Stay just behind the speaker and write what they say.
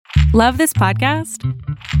Love this podcast?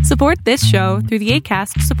 Support this show through the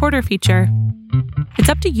Acast supporter feature. It's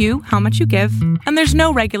up to you how much you give, and there's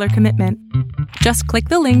no regular commitment. Just click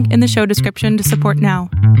the link in the show description to support now.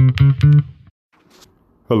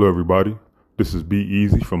 Hello, everybody. This is Be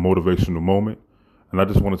Easy from Motivational Moment, and I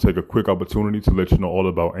just want to take a quick opportunity to let you know all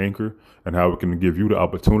about Anchor and how it can give you the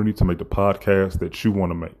opportunity to make the podcast that you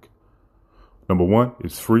want to make. Number one,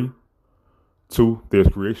 it's free. Two, there's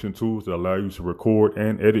creation tools that allow you to record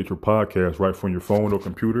and edit your podcast right from your phone or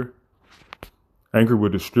computer. Anchor will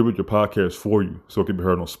distribute your podcast for you so it can be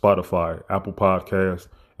heard on Spotify, Apple Podcasts,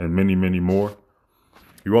 and many, many more.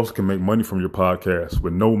 You also can make money from your podcast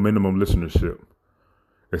with no minimum listenership.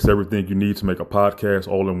 It's everything you need to make a podcast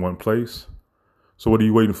all in one place. So what are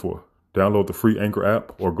you waiting for? Download the free Anchor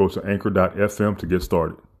app or go to anchor.fm to get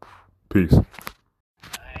started. Peace.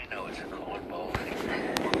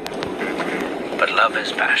 But love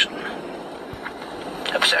is passion,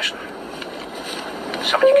 obsession,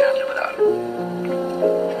 someone you can't live without.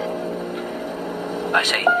 I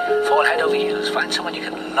say, fall head over heels, find someone you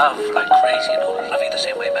can love like crazy and who will love you the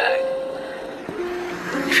same way back.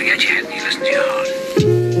 You forget your head and you listen to your heart.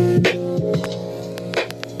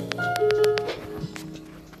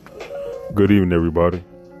 Good evening, everybody,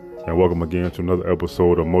 and welcome again to another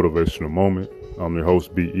episode of Motivational Moment. I'm your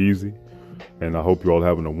host, Be Easy. And I hope you're all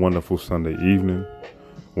having a wonderful Sunday evening.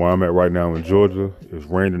 Where I'm at right now in Georgia, it's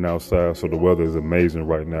raining outside, so the weather is amazing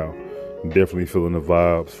right now. I'm definitely feeling the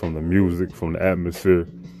vibes from the music, from the atmosphere.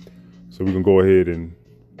 So we can go ahead and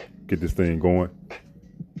get this thing going.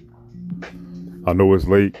 I know it's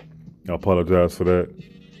late. I apologize for that.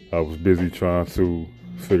 I was busy trying to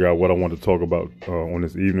figure out what I wanted to talk about on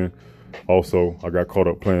this evening. Also, I got caught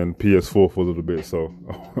up playing PS4 for a little bit, so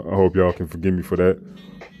I hope y'all can forgive me for that.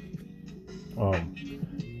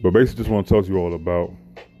 But basically just want to talk to you all about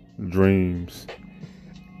dreams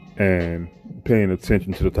and paying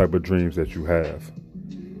attention to the type of dreams that you have.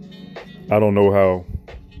 I don't know how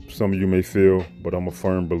some of you may feel, but I'm a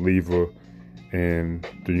firm believer in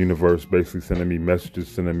the universe basically sending me messages,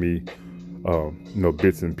 sending me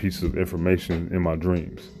bits and pieces of information in my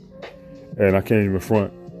dreams. And I can't even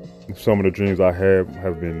front. Some of the dreams I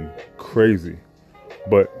have been crazy,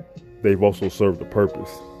 but they've also served a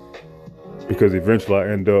purpose. Because eventually I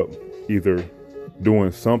end up either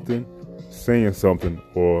doing something, saying something,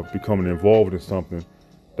 or becoming involved in something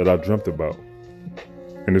that I dreamt about.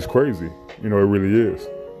 And it's crazy. It really is.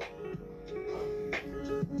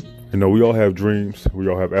 We all have dreams. We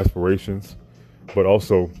all have aspirations. But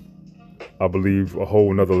also, I believe a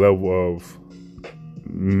whole nother level of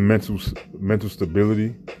mental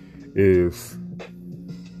stability is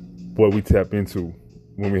what we tap into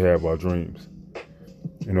when we have our dreams.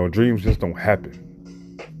 Dreams just don't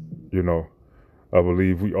happen. I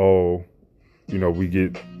believe we all, we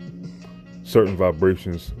get certain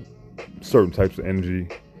vibrations, certain types of energy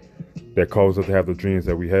that cause us to have the dreams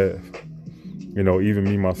that we have. Even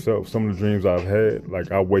me, myself, some of the dreams I've had,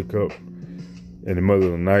 like I wake up in the middle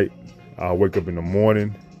of the night, I wake up in the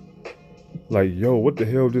morning, like, yo, what the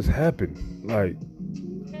hell just happened? Like,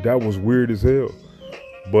 that was weird as hell.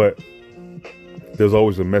 But there's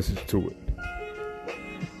always a message to it.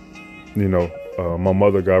 My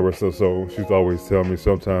mother, God rest her soul, she's always tell me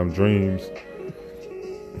sometimes dreams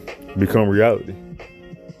become reality.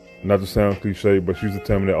 Not to sound cliche, but she used to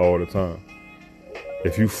tell me that all the time.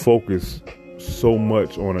 If you focus so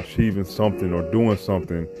much on achieving something or doing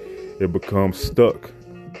something, it becomes stuck,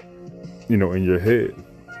 in your head.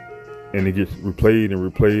 And it gets replayed and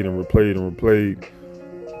replayed and replayed and replayed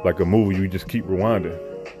like a movie. You just keep rewinding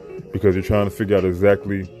because you're trying to figure out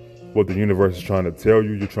exactly what the universe is trying to tell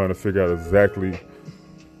you. You're trying to figure out exactly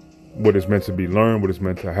what is meant to be learned, what is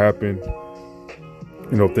meant to happen,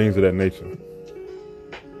 things of that nature.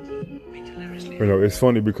 It's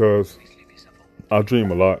funny because I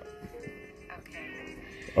dream a lot.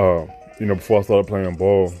 Before I started playing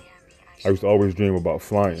ball, I used to always dream about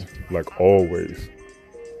flying, like always.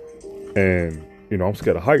 And, I'm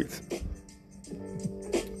scared of heights.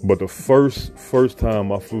 But the first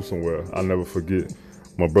time I flew somewhere, I'll never forget.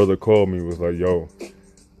 My brother called me and was like, yo,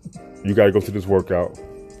 you got to go to this workout.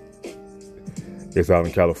 It's out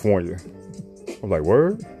in California. I was like,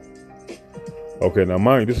 word? Okay, now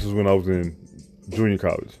mind you, this is when I was in junior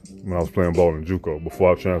college, when I was playing ball in JUCO,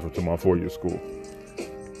 before I transferred to my 4-year school.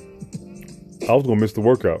 I was going to miss the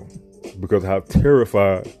workout because of how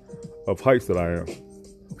terrified of heights that I am,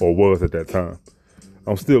 or was at that time.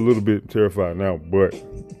 I'm still a little bit terrified now, but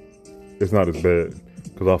it's not as bad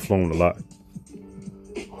because I've flown a lot.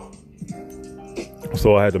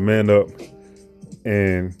 So I had to man up.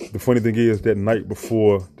 And the funny thing is, that night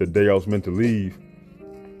before the day I was meant to leave,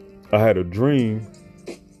 I had a dream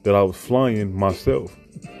that I was flying myself.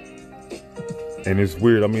 And it's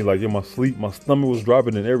weird. I mean, like in my sleep, my stomach was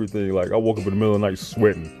dropping and everything. Like I woke up in the middle of the night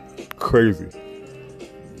sweating. Crazy.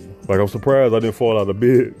 Like I'm surprised I didn't fall out of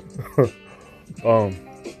bed.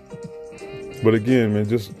 But again, man,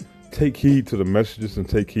 just take heed to the messages and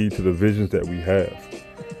take heed to the visions that we have.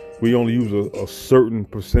 We only use a certain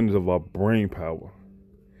percentage of our brain power.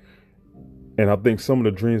 And I think some of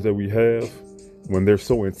the dreams that we have, when they're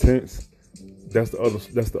so intense, that's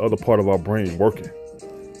the other part of our brain working,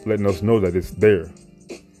 letting us know that it's there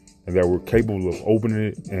and that we're capable of opening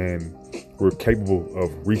it and we're capable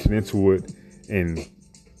of reaching into it and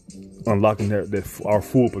unlocking that our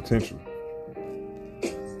full potential.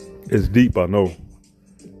 It's deep, I know.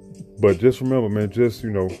 But just remember, man, just,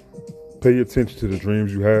 pay attention to the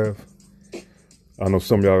dreams you have. I know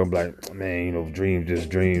some of y'all gonna be like, man, dreams, just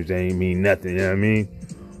dreams, they ain't mean nothing, you know what I mean?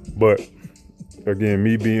 But again,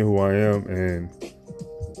 me being who I am and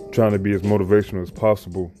trying to be as motivational as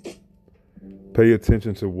possible, pay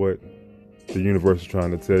attention to what the universe is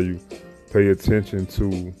trying to tell you. Pay attention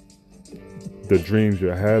to the dreams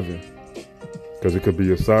you're having, because it could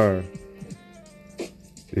be a sign.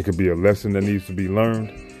 It could be a lesson that needs to be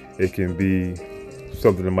learned. It can be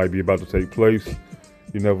something that might be about to take place.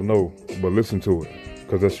 You never know, but listen to it,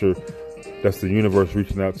 because that's the universe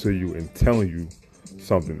reaching out to you and telling you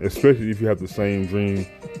something. Especially if you have the same dream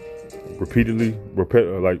repeatedly,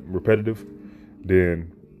 repetitive,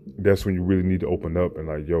 then that's when you really need to open up and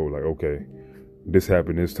okay, this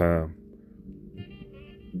happened this time.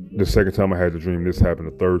 The second time I had the dream, this happened.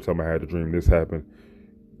 The third time I had the dream, this happened.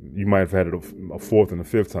 You might have had it a fourth and a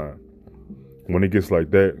fifth time. When it gets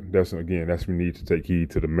like that, that's when you need to take heed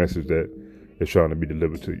to the message that is trying to be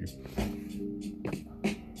delivered to you.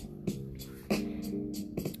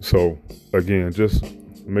 So again, just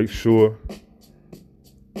make sure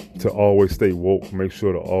to always stay woke. Make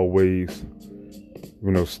sure to always,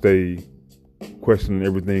 stay questioning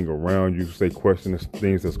everything around you. Stay questioning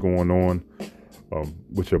things that's going on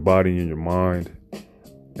with your body and your mind.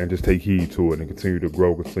 And just take heed to it and continue to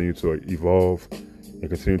grow, continue to evolve, and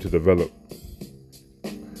continue to develop.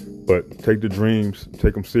 But take the dreams,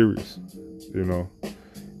 take them serious. Even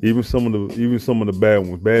some of the bad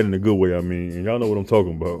ones, bad in a good way. I mean, and y'all know what I'm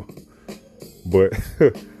talking about. But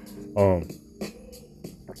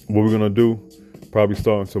what we're gonna do, probably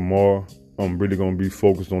starting tomorrow, I'm really gonna be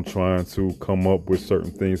focused on trying to come up with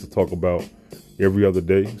certain things to talk about every other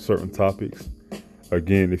day, certain topics.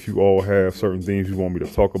 Again, if you all have certain things you want me to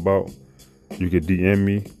talk about, you can DM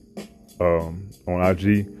me on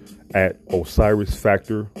IG at Osiris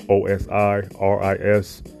Factor,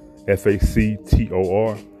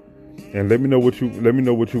 OSIRISFACTOR, and let me know what you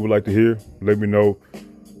would like to hear. Let me know,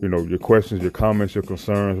 your questions, your comments, your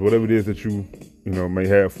concerns, whatever it is that you may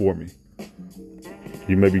have for me.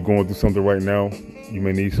 You may be going through something right now. You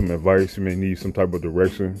may need some advice. You may need some type of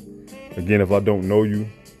direction. Again, if I don't know you,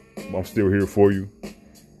 I'm still here for you,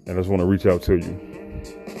 and I just want to reach out to you.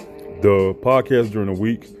 The podcast during the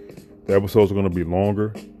week, the episodes are going to be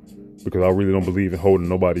longer because I really don't believe in holding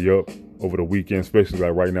nobody up over the weekend, especially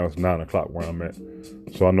like right now it's 9 o'clock where I'm at.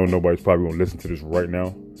 So I know nobody's probably going to listen to this right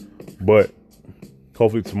now, but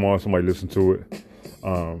hopefully tomorrow somebody listen to it.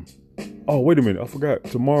 Oh, wait a minute. I forgot.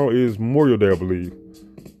 Tomorrow is Memorial Day, I believe.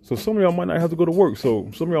 So some of y'all might not have to go to work. So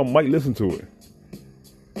some of y'all might listen to it.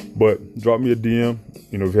 But drop me a DM,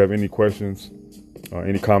 if you have any questions,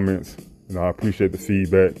 any comments. I appreciate the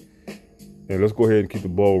feedback. And let's go ahead and keep the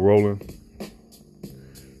ball rolling.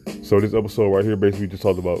 So this episode right here basically just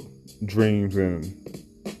talked about dreams and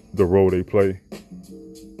the role they play.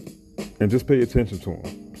 And just pay attention to them,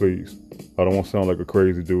 please. I don't want to sound like a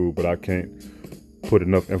crazy dude, but I can't put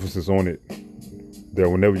enough emphasis on it that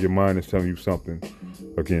whenever your mind is telling you something,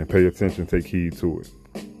 again, pay attention, take heed to it.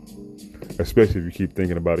 Especially if you keep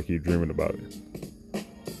thinking about it, keep dreaming about it.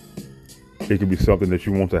 It could be something that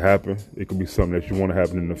you want to happen. It could be something that you want to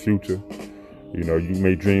happen in the future. You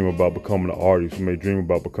may dream about becoming an artist. You may dream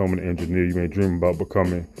about becoming an engineer. You may dream about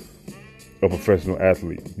becoming a professional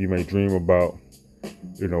athlete. You may dream about,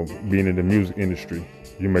 being in the music industry.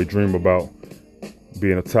 You may dream about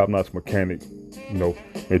being a top-notch mechanic.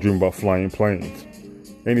 May dream about flying planes.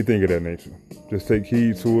 Anything of that nature. Just take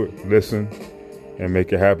heed to it, listen, and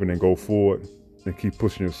make it happen and go forward and keep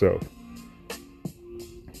pushing yourself.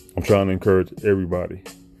 I'm trying to encourage everybody.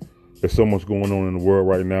 There's so much going on in the world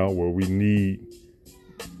right now where we need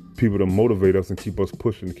people to motivate us and keep us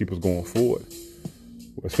pushing and keep us going forward.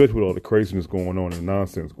 Especially with all the craziness going on and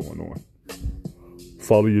nonsense going on.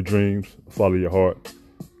 Follow your dreams, follow your heart.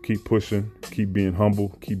 Keep pushing, keep being humble,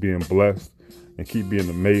 keep being blessed, and keep being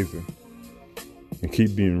amazing. and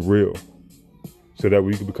keep being real so that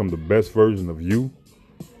we can become the best version of you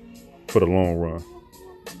for the long run.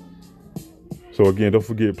 So again, don't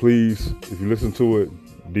forget, please, if you listen to it,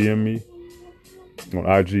 DM me on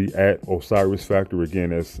IG at Osiris Factor.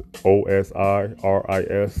 Again, that's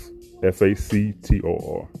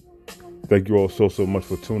OSIRISFACTOR. Thank you all so much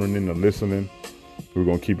for tuning in and listening. We're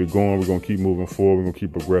going to keep it going. We're going to keep moving forward. We're going to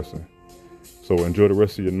keep progressing. So enjoy the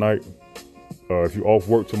rest of your night. If you're off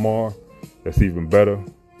work tomorrow, that's even better.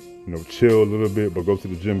 Chill a little bit, but go to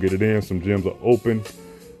the gym, get it in. Some gyms are open.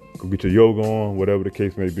 Go get your yoga on, whatever the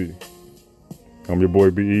case may be. I'm your boy,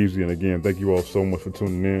 Be Easy. And again, thank you all so much for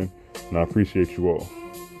tuning in. And I appreciate you all.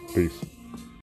 Peace.